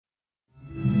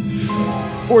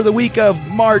for the week of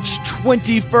March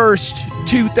 21st,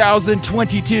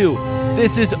 2022.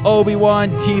 This is Obi-Wan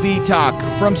TV Talk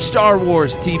from Star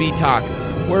Wars TV Talk,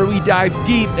 where we dive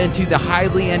deep into the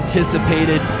highly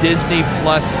anticipated Disney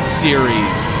Plus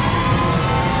series.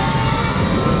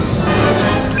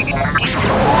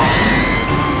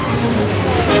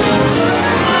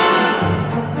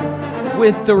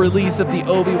 With the release of the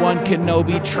Obi-Wan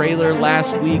Kenobi trailer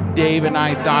last week, Dave and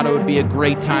I thought it would be a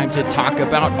great time to talk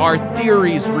about our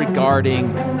theories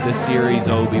regarding the series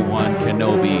Obi-Wan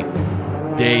Kenobi.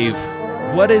 Dave,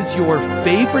 what is your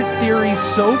favorite theory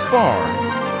so far?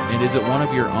 And is it one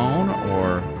of your own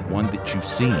or one that you've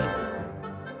seen?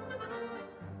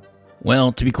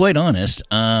 Well, to be quite honest,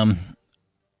 I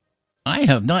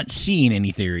have not seen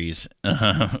any theories.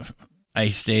 I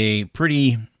stay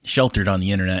pretty sheltered on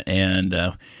the internet, and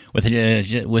let's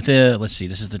see,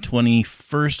 this is the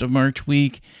 21st of March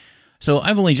week, so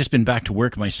I've only just been back to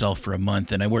work myself for a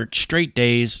month, and I work straight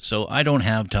days, so I don't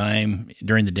have time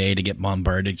during the day to get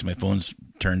bombarded because my phone's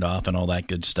turned off and all that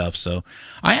good stuff. So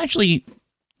I actually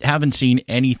haven't seen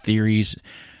any theories,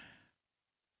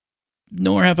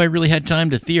 nor have I really had time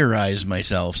to theorize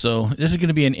myself. So this is going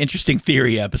to be an interesting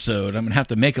theory episode. I'm going to have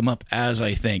to make them up as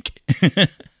I think.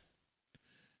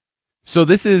 So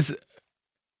this is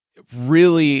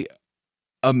really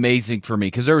amazing for me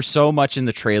because there was so much in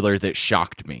the trailer that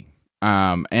shocked me.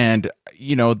 And,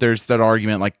 you know, there's that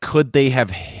argument, like, could they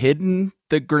have hidden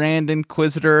the Grand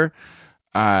Inquisitor?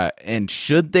 And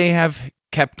should they have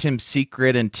kept him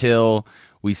secret until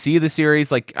we see the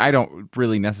series? Like, I don't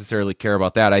really necessarily care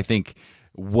about that. I think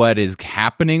what is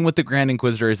happening with the Grand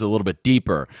Inquisitor is a little bit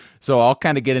deeper. So I'll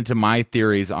kind of get into my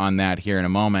theories on that here in a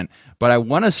moment. But I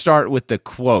want to start with the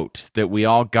quote that we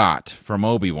all got from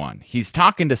Obi-Wan. He's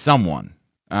talking to someone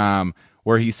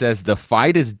where he says, "The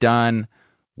fight is done.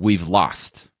 We've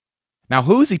lost." Now,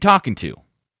 who is he talking to?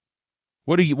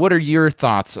 What are your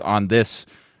thoughts on this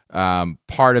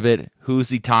part of it? Who's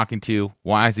he talking to?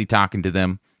 Why is he talking to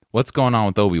them? What's going on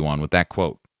with Obi-Wan with that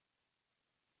quote?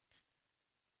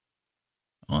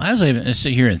 Well, as I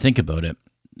sit here and think about it,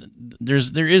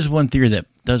 there is one theory that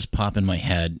does pop in my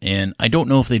head, and I don't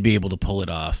know if they'd be able to pull it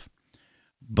off,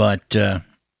 but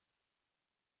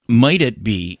might it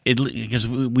be, because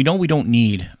we don't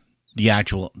need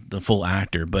the full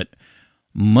actor, but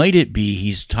might it be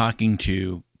he's talking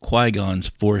to Qui-Gon's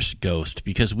Force ghost?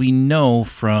 Because we know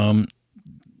from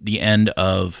the end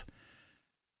of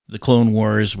the Clone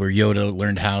Wars, where Yoda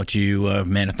learned how to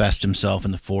manifest himself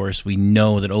in the Force, we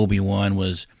know that Obi-Wan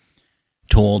was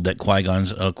told that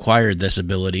Qui-Gon's acquired this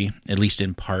ability, at least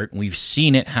in part. We've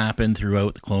seen it happen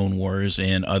throughout the Clone Wars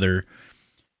and other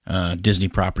Disney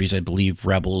properties. I believe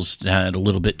Rebels had a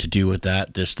little bit to do with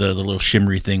that. Just the little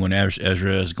shimmery thing when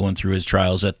Ezra is going through his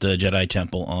trials at the Jedi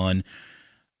Temple on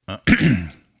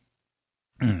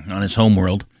his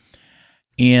homeworld.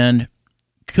 And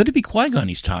could it be Qui-Gon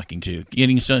he's talking to,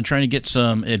 trying to get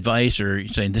some advice, or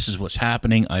saying this is what's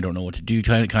happening, I don't know what to do,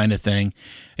 kind of thing?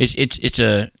 It's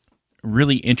a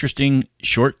really interesting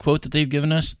short quote that they've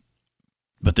given us,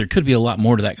 but there could be a lot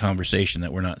more to that conversation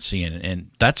that we're not seeing,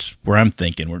 and that's where I'm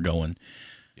thinking we're going,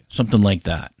 something like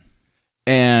that.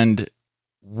 And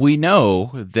we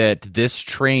know that this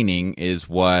training is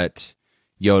what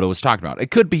Yoda was talking about.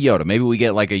 It could be Yoda. Maybe we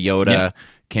get like a Yoda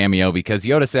cameo, because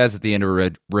Yoda says at the end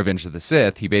of Revenge of the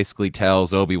Sith, he basically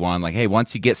tells Obi-Wan, like, hey,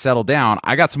 once you get settled down,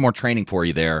 I got some more training for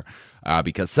you there,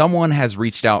 because someone has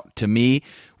reached out to me.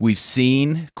 We've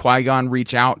seen Qui-Gon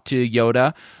reach out to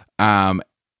Yoda,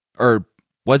 or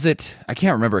was it? I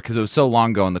can't remember because it was so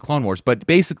long ago in the Clone Wars, but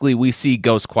basically we see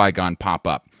Ghost Qui-Gon pop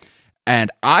up.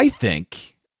 And I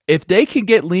think if they can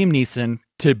get Liam Neeson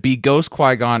to be Ghost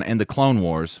Qui-Gon in the Clone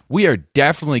Wars, we are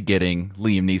definitely getting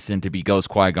Liam Neeson to be Ghost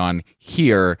Qui-Gon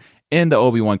here in the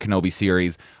Obi-Wan Kenobi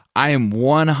series. I am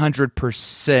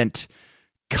 100%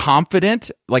 confident.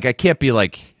 Like, I can't be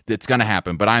like, it's going to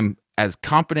happen, but I'm as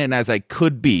confident as I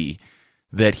could be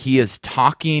that he is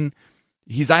talking.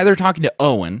 He's either talking to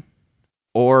Owen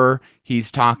or he's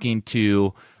talking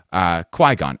to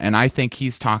Qui-Gon. And I think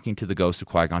he's talking to the ghost of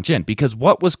Qui-Gon Jinn, because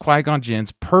what was Qui-Gon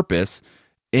Jinn's purpose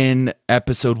in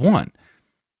episode 1?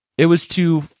 It was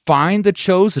to find the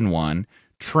Chosen One,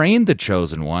 train the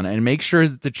Chosen One, and make sure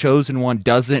that the Chosen One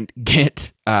doesn't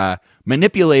get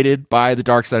manipulated by the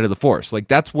dark side of the Force. Like,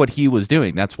 that's what he was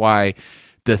doing. That's why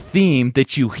the theme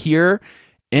that you hear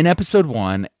in episode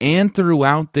 1 and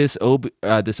throughout this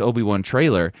Obi-Wan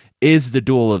trailer is the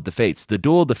Duel of the Fates. The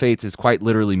Duel of the Fates is quite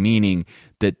literally meaning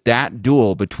that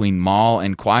duel between Maul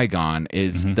and Qui-Gon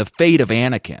is the fate of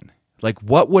Anakin. Like,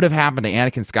 what would have happened to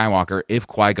Anakin Skywalker if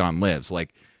Qui-Gon lives?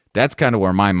 Like, that's kind of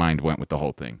where my mind went with the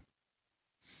whole thing.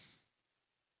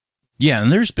 Yeah,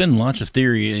 and there's been lots of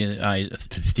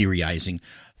theorizing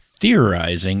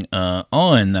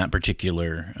on that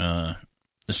particular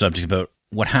subject about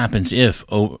what happens if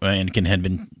Anakin had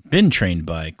been trained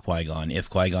by Qui-Gon, if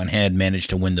Qui-Gon had managed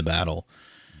to win the battle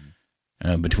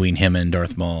between him and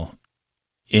Darth Maul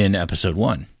in Episode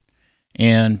 1.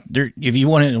 And there, if you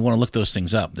want to look those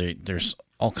things up, there's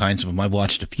all kinds of them. I've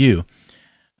watched a few.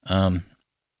 It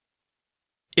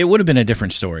would have been a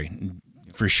different story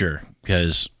for sure,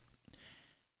 because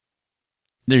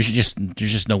there's just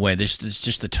no way. It's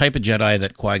just the type of Jedi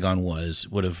that Qui-Gon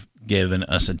would have given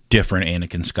us a different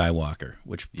Anakin Skywalker,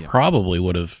 which probably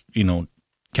would have,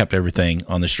 kept everything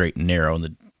on the straight and narrow,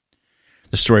 and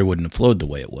the story wouldn't have flowed the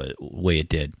way it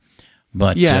did.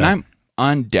 But and I'm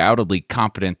undoubtedly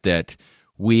confident that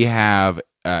we have,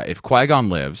 if Qui-Gon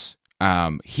lives,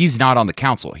 he's not on the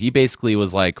council. He basically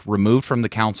was removed from the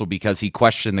council because he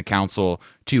questioned the council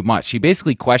too much. He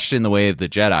basically questioned the way of the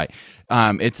Jedi.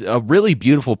 It's a really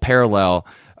beautiful parallel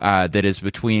that is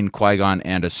between Qui-Gon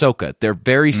and Ahsoka. They're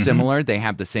very similar. They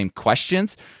have the same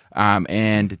questions,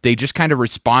 and they just kind of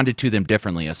responded to them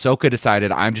differently. Ahsoka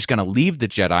decided, I'm just going to leave the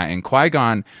Jedi, and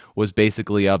Qui-Gon was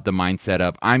basically of the mindset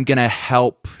of, I'm going to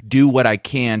help do what I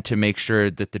can to make sure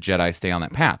that the Jedi stay on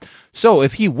that path. So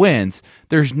if he wins,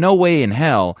 there's no way in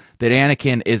hell that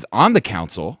Anakin is on the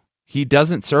council. He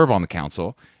doesn't serve on the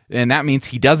council, and that means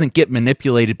he doesn't get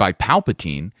manipulated by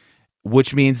Palpatine,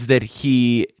 which means that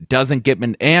he doesn't get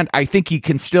and I think he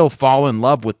can still fall in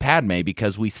love with Padme,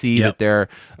 because we see that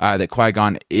that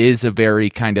Qui-Gon is a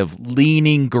very kind of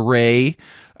leaning gray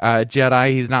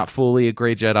Jedi. He's not fully a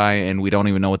gray Jedi, and we don't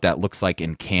even know what that looks like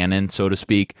in canon, so to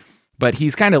speak. But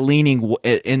he's kind of leaning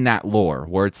in that lore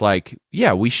where it's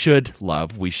we should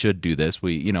love, we should do this,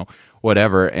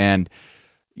 whatever. And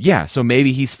so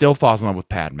maybe he still falls in love with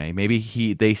Padme.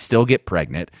 Maybe they still get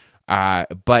pregnant.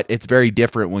 But it's very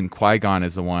different when Qui-Gon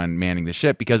is the one manning the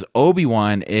ship, because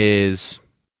Obi-Wan he's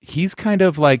kind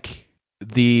of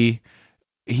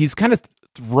he's kind of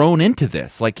thrown into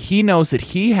this. He knows that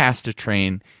he has to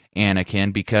train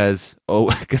Anakin because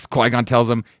Qui-Gon tells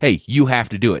him, hey, you have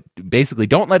to do it. Basically,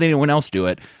 don't let anyone else do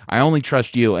it. I only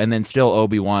trust you. And then still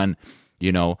Obi-Wan,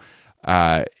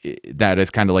 that is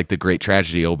kind of like the great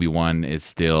tragedy. Obi-Wan is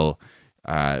still,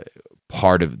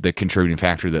 part of the contributing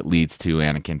factor that leads to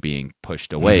Anakin being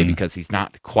pushed away because he's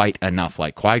not quite enough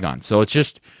like Qui-Gon. So it's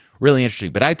just really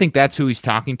interesting. But I think that's who he's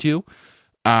talking to.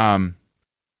 And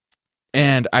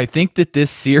I think that this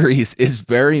series is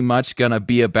very much going to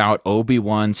be about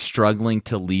Obi-Wan struggling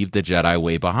to leave the Jedi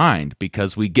way behind,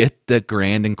 because we get the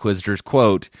Grand Inquisitor's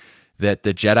quote that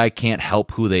the Jedi can't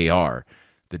help who they are.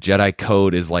 The Jedi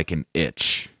code is like an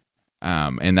itch.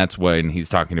 And that's when he's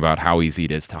talking about how easy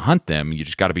it is to hunt them. You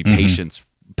just got to be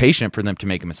patient for them to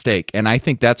make a mistake. And I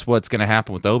think that's what's going to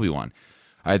happen with Obi-Wan.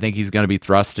 I think he's going to be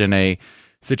thrust in a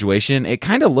situation. It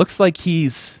kind of looks like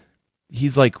he's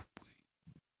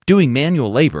doing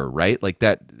manual labor, right? Like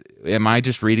that. Am I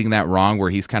just reading that wrong?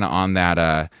 Where he's kind of on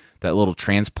that little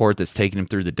transport that's taking him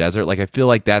through the desert. I feel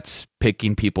like that's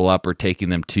picking people up or taking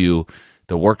them to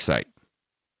the work site.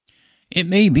 It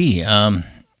may be.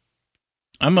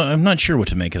 I'm not sure what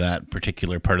to make of that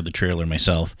particular part of the trailer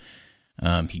myself.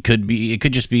 It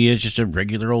could just be just a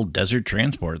regular old desert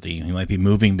transport. He might be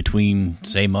moving between,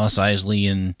 say, Mos Eisley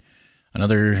and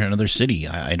another city.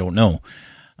 I don't know.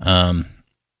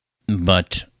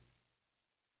 But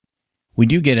we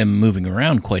do get him moving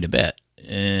around quite a bit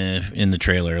in the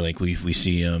trailer. We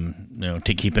see him,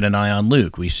 keeping an eye on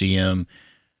Luke. We see him.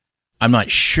 I'm not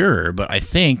sure, but I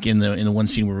think in the one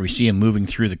scene where we see him moving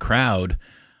through the crowd,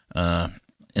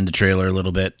 in the trailer a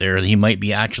little bit there, he might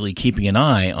be actually keeping an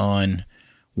eye on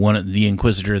one of the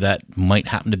Inquisitor that might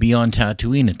happen to be on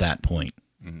Tatooine at that point.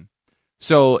 Mm-hmm.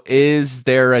 So is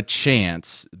there a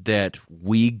chance that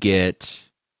we get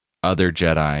other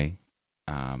Jedi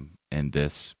in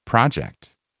this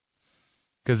project?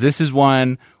 Because this is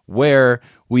one where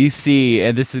we see,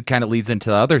 and this kind of leads into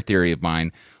the other theory of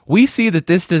mine, we see that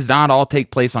this does not all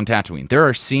take place on Tatooine. There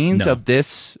are scenes of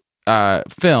this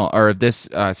film or of this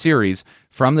series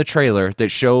from the trailer that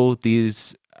show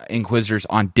these Inquisitors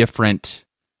on different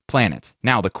planets.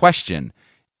 Now, the question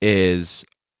is,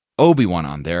 Obi-Wan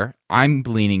on there? I'm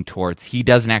leaning towards he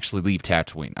doesn't actually leave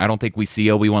Tatooine. I don't think we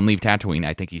see Obi-Wan leave Tatooine.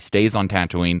 I think he stays on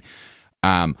Tatooine.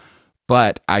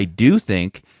 But I do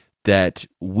think that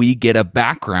we get a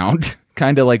background,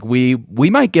 kind of like we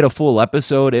might get a full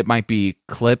episode. It might be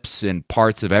clips and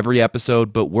parts of every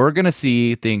episode, but we're going to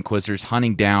see the Inquisitors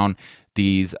hunting down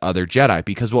these other Jedi,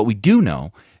 because what we do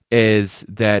know is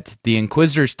that the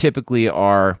Inquisitors typically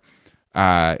are,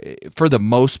 for the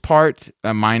most part,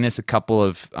 minus a couple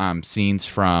of scenes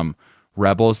from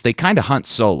Rebels, they kind of hunt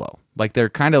solo. Like they're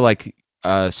kind of like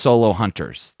solo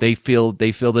hunters. They feel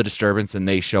the disturbance and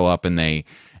they show up and they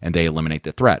eliminate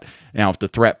the threat. Now, if the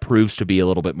threat proves to be a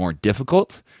little bit more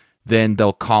difficult, then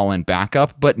they'll call in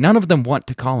backup. But none of them want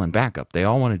to call in backup. They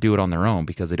all want to do it on their own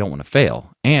because they don't want to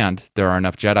fail. And there are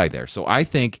enough Jedi there. So I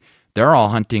think they're all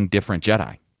hunting different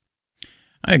Jedi.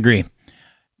 I agree.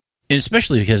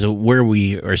 Especially because of where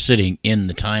we are sitting in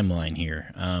the timeline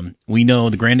here. We know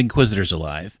the Grand Inquisitor's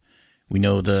alive. We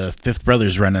know the Fifth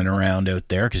Brother's running around out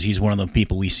there because he's one of the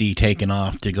people we see taken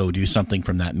off to go do something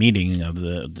from that meeting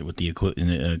with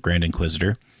the Grand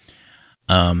Inquisitor.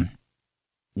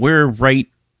 We're right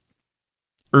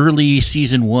early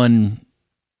season 1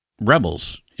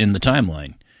 Rebels in the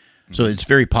timeline. So it's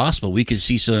very possible we could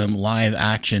see some live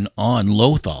action on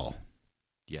Lothal.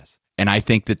 Yes. And I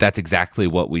think that that's exactly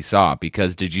what we saw,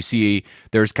 because did you see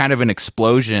there's kind of an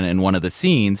explosion in one of the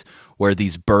scenes where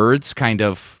these birds kind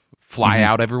of fly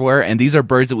out everywhere? And these are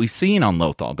birds that we've seen on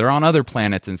Lothal. They're on other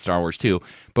planets in Star Wars too,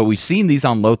 but we've seen these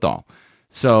on Lothal.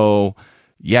 So,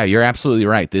 yeah, you're absolutely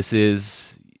right. This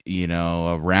is,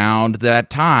 around that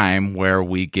time where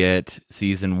we get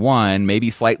season 1,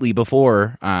 maybe slightly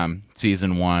before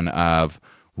season 1 of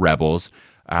Rebels.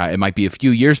 It might be a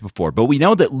few years before, but we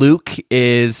know that Luke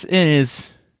is in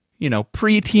his,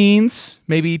 pre-teens,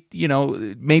 maybe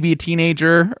a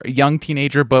teenager, a young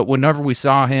teenager. But whenever we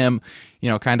saw him,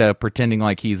 kind of pretending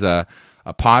like he's a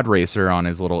pod racer on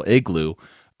his little igloo,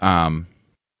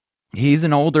 he's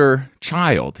an older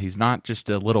child. He's not just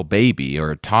a little baby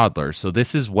or a toddler. So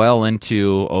this is well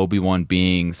into Obi-Wan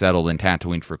being settled in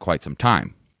Tatooine for quite some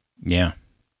time. Yeah.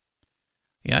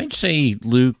 Yeah, I'd say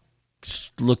Luke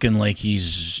looking like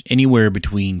he's anywhere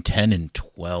between 10 and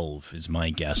 12 is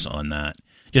my guess on that,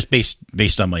 just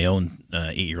based on my own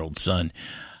 8-year-old son.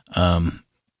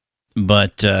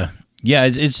 But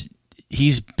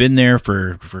he's been there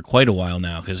for quite a while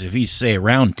now, because if he's, say,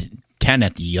 around 10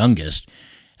 at the youngest,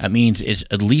 that means it's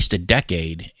at least a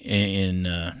decade in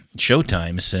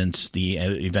showtime since the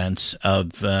events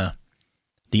of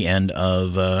the end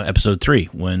of episode 3,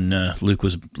 when Luke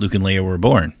and Leia were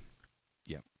born.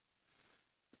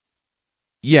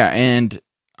 Yeah, and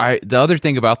the other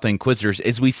thing about the Inquisitors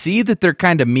is we see that they're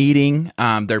kind of meeting,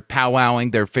 they're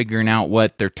powwowing, they're figuring out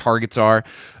what their targets are,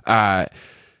 and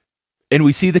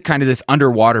we see the kind of this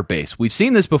underwater base. We've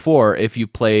seen this before if you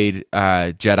played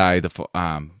Jedi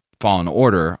the Fallen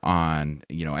Order on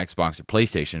Xbox or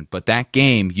PlayStation, but that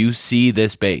game, you see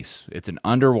this base. It's an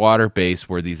underwater base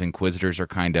where these Inquisitors are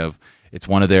it's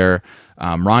one of their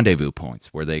rendezvous points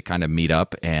where they kind of meet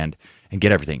up and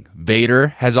get everything. Vader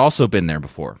has also been there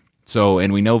before. So,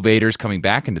 and we know Vader's coming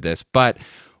back into this, but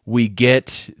we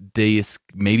get this,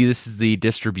 maybe this is the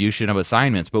distribution of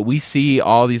assignments, but we see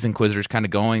all these Inquisitors kind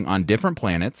of going on different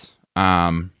planets,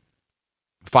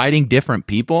 fighting different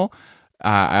people.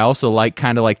 I also like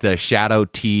kind of like the shadow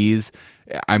tease.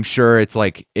 I'm sure it's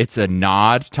a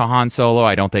nod to Han Solo.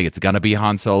 I don't think it's going to be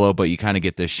Han Solo, but you kind of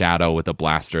get this shadow with a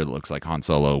blaster that looks like Han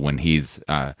Solo when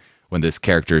when this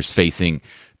character is facing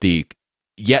the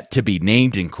yet to be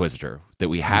named Inquisitor that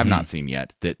we have not seen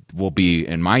yet, that will be,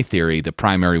 in my theory, the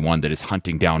primary one that is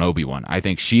hunting down Obi-Wan. I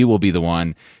think she will be the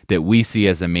one that we see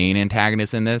as the main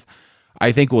antagonist in this.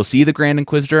 I think we'll see the Grand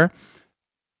Inquisitor.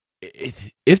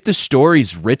 If the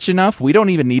story's rich enough, we don't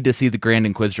even need to see the Grand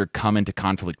Inquisitor come into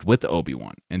conflict with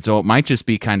Obi-Wan. And so it might just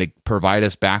be kind of provide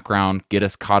us background, get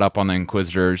us caught up on the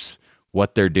Inquisitors,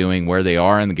 what they're doing, where they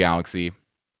are in the galaxy.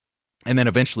 And then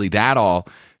eventually that all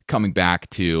coming back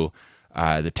to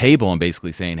the table and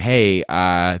basically saying, hey,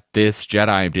 this Jedi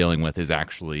I'm dealing with is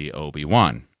actually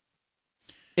Obi-Wan.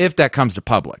 If that comes to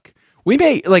public. We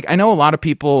may, I know a lot of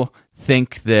people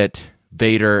think that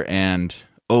Vader and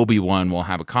Obi-Wan will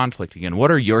have a conflict again.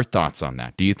 What are your thoughts on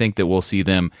that? Do you think that we'll see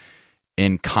them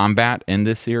in combat in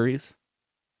this series?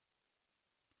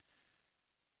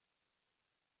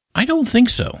 I don't think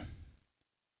so.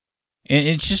 And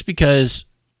it's just because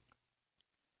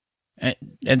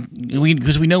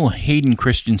because we know Hayden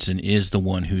Christensen is the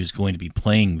one who's going to be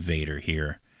playing Vader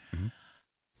here.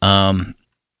 Mm-hmm.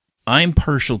 I'm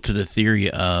partial to the theory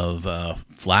of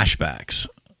flashbacks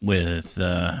with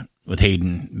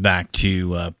Hayden back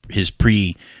to his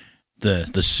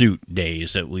the suit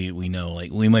days that we know.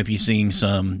 Like, we might be seeing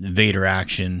some Vader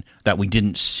action that we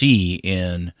didn't see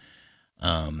in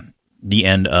the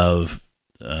end of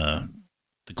not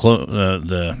the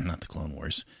Clone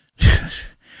Wars.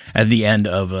 At the end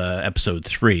of episode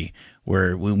 3,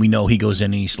 where we know he goes in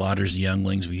and he slaughters the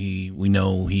younglings. We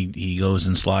know he goes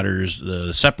and slaughters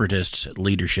the separatists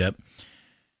leadership.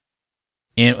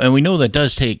 And we know that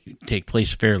does take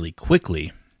place fairly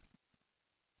quickly.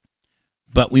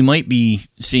 But we might be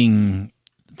seeing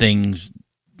things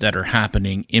that are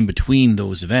happening in between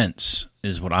those events,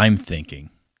 is what I'm thinking.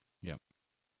 Yeah,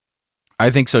 I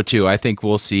think so too. I think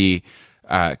we'll see,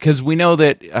 because we know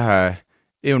that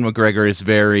Ewan McGregor is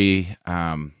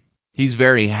he's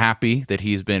very happy that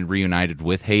he's been reunited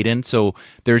with Hayden. So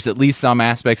there's at least some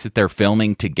aspects that they're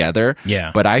filming together.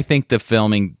 Yeah. But I think the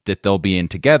filming that they'll be in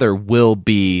together will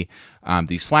be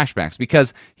these flashbacks.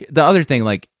 Because the other thing,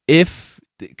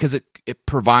 because it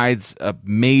provides a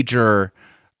major,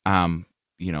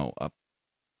 a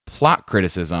plot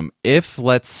criticism. If,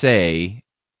 let's say,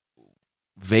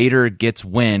 Vader gets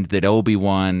wind that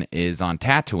Obi-Wan is on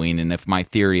Tatooine, and if my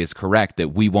theory is correct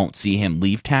that we won't see him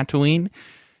leave Tatooine,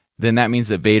 then that means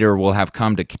that Vader will have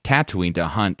come to Tatooine to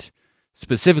hunt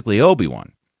specifically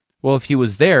Obi-Wan. Well, if he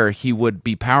was there, he would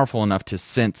be powerful enough to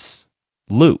sense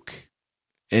Luke,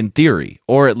 in theory,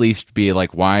 or at least be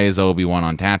like, why is Obi-Wan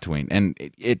on Tatooine? And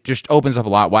it just opens up a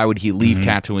lot. Why would he leave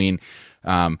Tatooine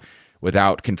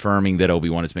without confirming that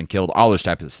Obi-Wan has been killed? All those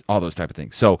type of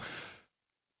things. So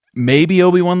maybe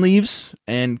Obi-Wan leaves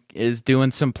and is doing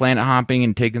some planet hopping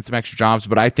and taking some extra jobs,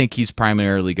 but I think he's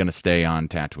primarily going to stay on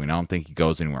Tatooine. I don't think he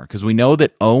goes anywhere, because we know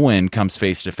that Owen comes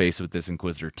face to face with this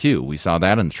Inquisitor too. We saw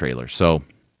that in the trailer. So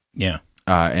yeah,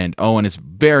 and Owen is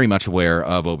very much aware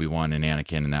of Obi-Wan and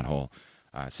Anakin and that whole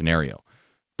scenario.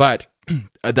 But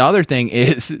the other thing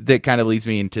is that kind of leads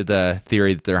me into the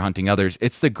theory that they're hunting others.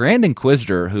 It's the Grand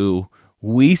Inquisitor who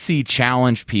we see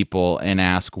challenge people and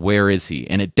ask, where is he?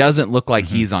 And it doesn't look like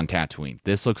he's on Tatooine.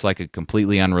 This looks like a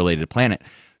completely unrelated planet.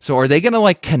 So are they going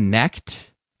to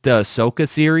connect the Ahsoka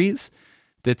series?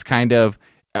 That's kind of,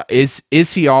 is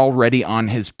he already on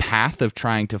his path of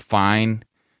trying to find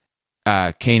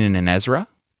Kanan and Ezra?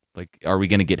 Are we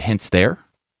going to get hints there?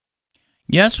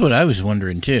 Yeah, that's what I was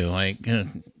wondering too.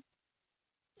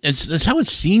 It's how it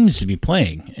seems to be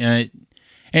playing.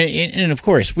 And of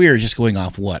course, we are just going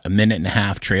off, a minute and a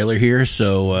half trailer here,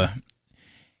 so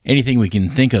anything we can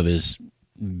think of is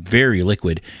very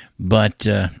liquid. But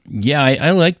yeah,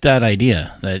 I like that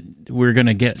idea, that we're going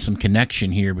to get some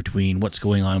connection here between what's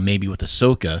going on maybe with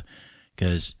Ahsoka,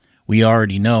 because we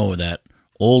already know that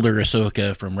older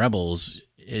Ahsoka from Rebels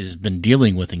has been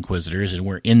dealing with Inquisitors, and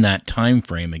we're in that time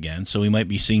frame again. So we might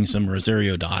be seeing some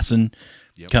Rosario Dawson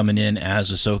coming in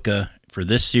as Ahsoka for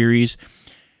this series.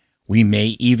 We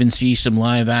may even see some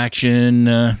live action,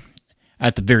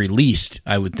 at the very least,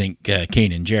 I would think,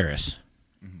 Kanan Jarrus.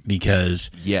 Because...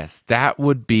 yes, that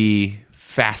would be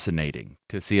fascinating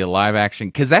to see a live action.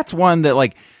 Because that's one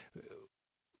that,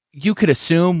 you could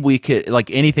assume we could...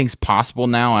 anything's possible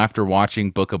now after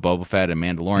watching Book of Boba Fett and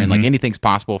Mandalorian. Anything's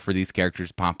possible for these characters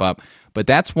to pop up. But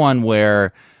that's one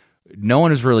where no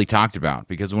one has really talked about.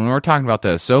 Because when we're talking about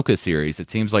the Ahsoka series,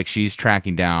 it seems like she's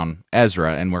tracking down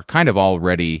Ezra. And we're kind of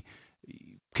already...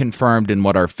 confirmed in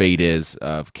what our fate is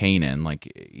of Kanan,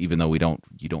 even though you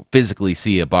don't physically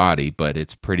see a body, but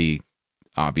it's pretty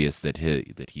obvious that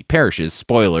he perishes.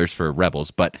 Spoilers for Rebels,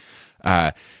 but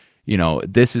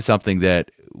this is something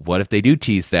that, what if they do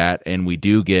tease that and we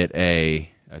do get a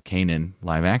Kanan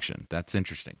live action? That's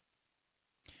interesting.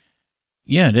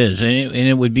 Yeah, it is, and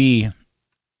it would be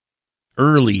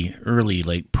early,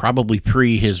 probably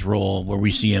pre his role, where we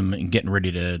see him getting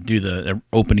ready to do the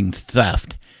opening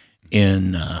theft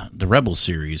in the Rebels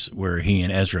series, where he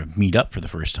and Ezra meet up for the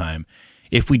first time.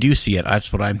 If we do see it,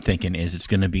 that's what I'm thinking, is it's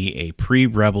going to be a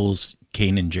pre-Rebels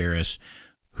Kanan Jarrus,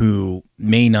 who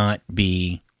may not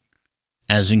be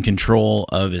as in control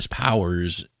of his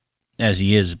powers as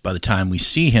he is by the time we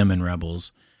see him in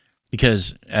Rebels,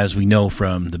 because as we know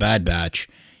from the Bad Batch,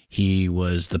 he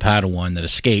was the Padawan that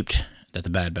escaped, that the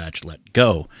Bad Batch let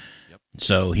go.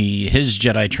 So his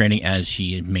Jedi training, as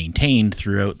he had maintained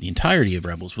throughout the entirety of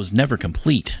Rebels, was never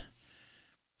complete.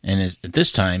 And at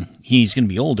this time, he's going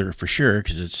to be older for sure,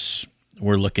 because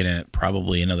we're looking at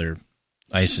probably another,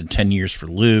 I said 10 years for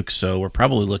Luke, so we're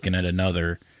probably looking at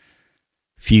another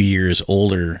few years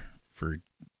older for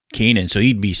Kanan. So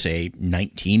he'd be, say,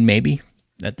 19 maybe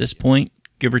at this point,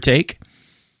 give or take.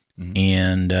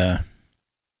 And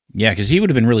yeah, because he would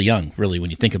have been really young, really, when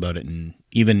you think about it, and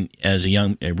even as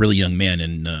a really young man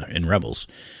in Rebels.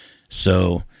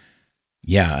 So,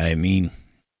 yeah, I mean,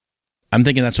 I'm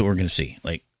thinking that's what we're going to see,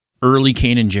 early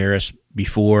Kanan Jarrus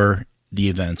before the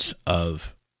events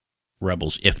of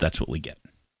Rebels, if that's what we get.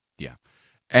 Yeah,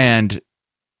 and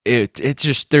it's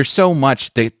just, there's so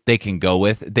much that they can go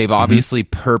with. They've obviously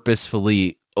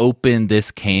purposefully opened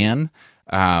this can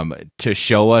to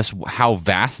show us how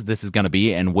vast this is going to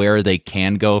be and where they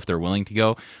can go if they're willing to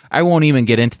go. I won't even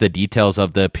get into the details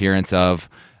of the appearance of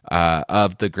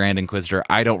the Grand Inquisitor.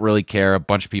 I don't really care. A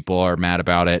bunch of people are mad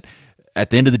about it. at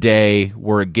the end of the day,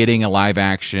 we're getting a live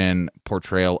action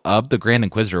portrayal of the Grand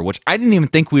Inquisitor, which I didn't even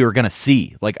think we were going to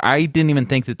see. Like, I didn't even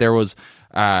think that there was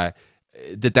that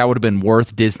would have been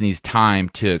worth Disney's time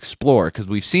to explore, because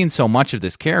we've seen so much of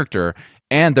this character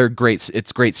and they're great.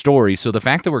 It's great stories. So the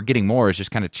fact that we're getting more is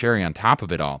just kind of cherry on top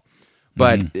of it all.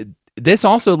 But this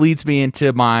also leads me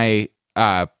into my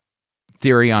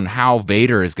theory on how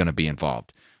Vader is going to be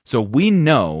involved. So we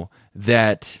know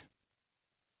that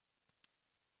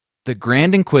the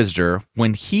Grand Inquisitor,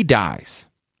 when he dies,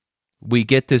 we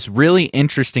get this really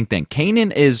interesting thing.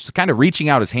 Kanan is kind of reaching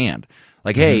out his hand,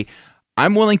 like, hey,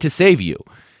 I'm willing to save you.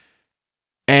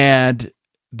 And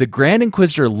the Grand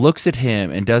Inquisitor looks at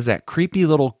him and does that creepy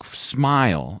little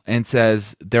smile and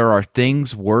says, there are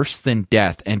things worse than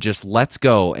death, and just lets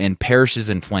go and perishes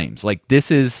in flames. Like,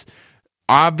 this is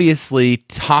obviously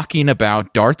talking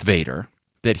about Darth Vader,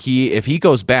 that if he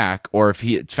goes back, or if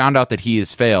it's found out that he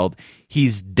has failed,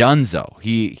 he's donezo.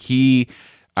 He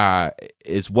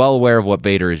is well aware of what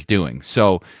Vader is doing.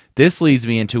 So this leads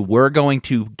me into, we're going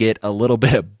to get a little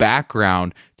bit of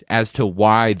background as to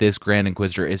why this Grand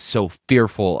Inquisitor is so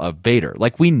fearful of Vader.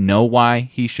 Like, we know why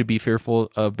he should be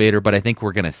fearful of Vader, but I think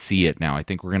we're going to see it now. I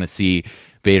think we're going to see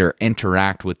Vader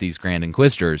interact with these Grand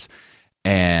Inquisitors,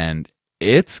 and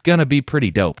it's going to be pretty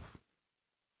dope.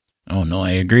 Oh, no,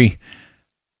 I agree.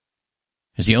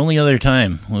 It's the only other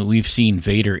time we've seen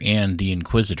Vader and the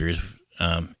Inquisitors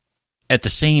at the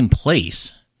same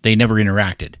place. They never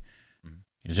interacted.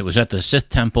 Because it was at the Sith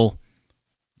Temple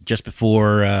just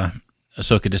before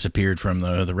Ahsoka disappeared from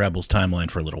the Rebels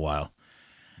timeline for a little while.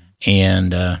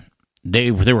 And they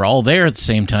were all there at the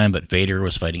same time, but Vader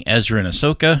was fighting Ezra and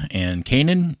Ahsoka and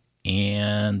Kanan,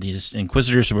 and these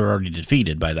Inquisitors were already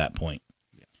defeated by that point.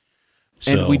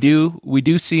 So, and we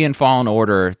do see in Fallen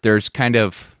Order, there's kind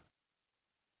of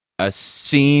a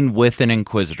scene with an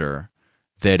Inquisitor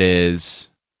that is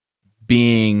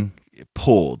being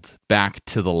pulled back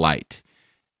to the light,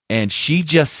 and she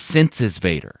just senses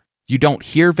Vader. You don't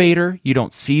hear Vader, you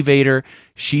don't see Vader,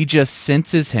 she just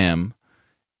senses him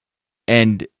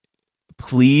and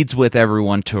pleads with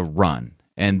everyone to run,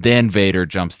 and then Vader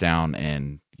jumps down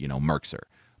and, murks her.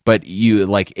 But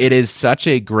it is such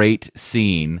a great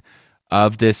scene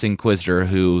of this Inquisitor,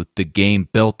 who the game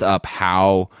built up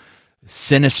how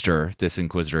sinister this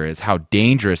Inquisitor is, how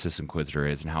dangerous this Inquisitor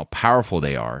is, and how powerful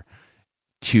they are,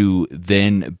 to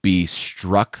then be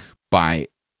struck by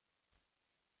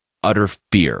utter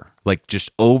fear, like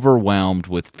just overwhelmed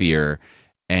with fear,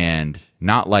 and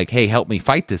not like, hey, help me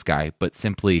fight this guy, but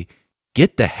simply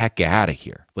get the heck out of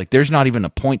here. Like, there's not even a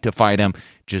point to fight him,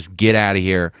 just get out of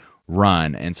here,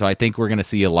 run. And so I think we're going to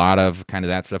see a lot of kind of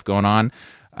that stuff going on.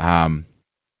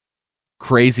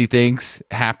 Crazy things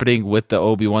happening with the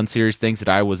Obi-Wan series, things that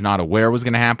I was not aware was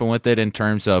going to happen with it, in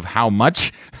terms of how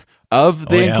much of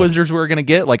the Inquisitors we were going to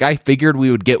get. Like, I figured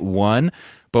we would get one,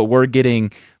 but we're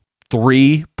getting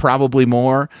 3, probably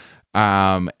more.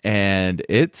 And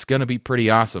it's going to be pretty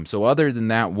awesome. So other than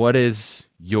that, what is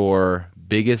your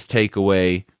biggest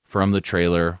takeaway from the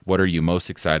trailer? What are you most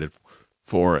excited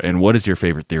for? And what is your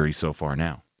favorite theory so far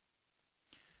now?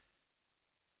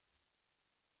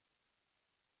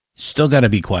 Still got to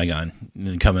be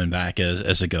Qui-Gon coming back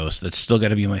as a ghost. That's still got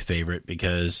to be my favorite,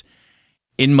 because,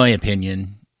 in my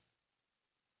opinion,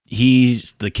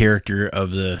 he's the character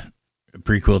of the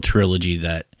prequel trilogy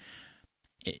that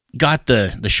got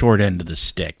the short end of the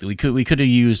stick. We could have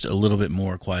used a little bit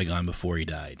more Qui-Gon before he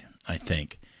died, I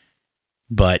think.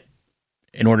 But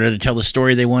in order to tell the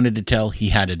story they wanted to tell, he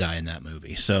had to die in that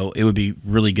movie. So it would be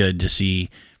really good to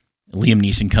see Liam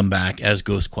Neeson come back as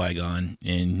Ghost Qui-Gon,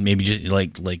 and maybe just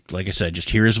like I said, just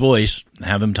hear his voice,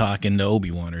 have him talking to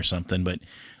Obi-Wan or something. But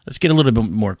let's get a little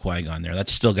bit more Qui-Gon there.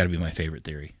 That's still got to be my favorite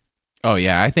theory. Oh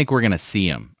yeah, I think we're gonna see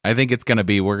him. I think it's gonna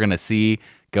be, we're gonna see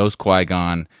Ghost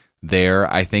Qui-Gon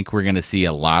there. I think we're gonna see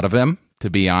a lot of him, to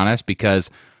be honest, because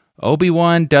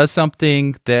Obi-Wan does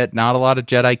something that not a lot of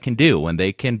Jedi can do. When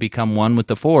they can become one with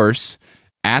the Force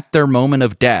at their moment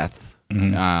of death.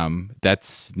 Mm-hmm.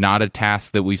 That's not a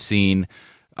task that we've seen,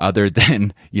 other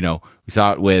than, we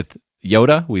saw it with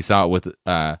Yoda, we saw it with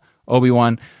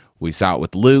Obi-Wan, we saw it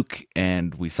with Luke,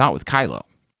 and we saw it with Kylo.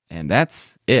 And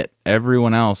that's it.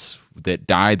 Everyone else that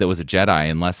died that was a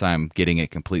Jedi, unless I'm getting it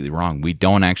completely wrong, we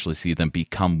don't actually see them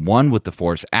become one with the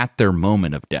Force at their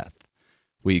moment of death.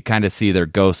 We kind of see their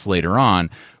ghosts later on,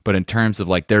 but in terms of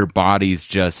like their bodies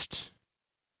just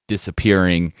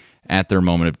disappearing at their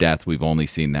moment of death, we've only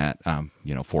seen that,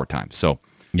 4 times. So,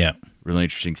 yeah, really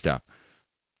interesting stuff.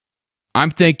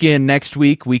 I'm thinking next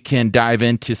week we can dive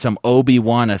into some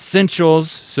Obi-Wan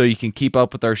essentials, so you can keep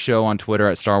up with our show on Twitter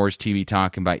at Star Wars TV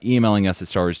Talk, and by emailing us at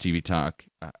StarWarsTVTalk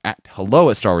at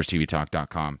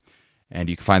hello@StarWarsTVTalk.com. And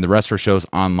you can find the rest of our shows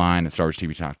online at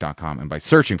StarWarsTVTalk.com and by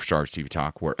searching for Star Wars TV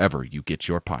Talk wherever you get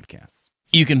your podcasts.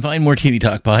 You can find more TV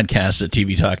Talk podcasts at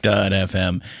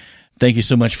tvtalk.fm. Thank you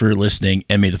so much for listening,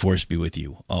 and may the Force be with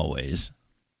you always.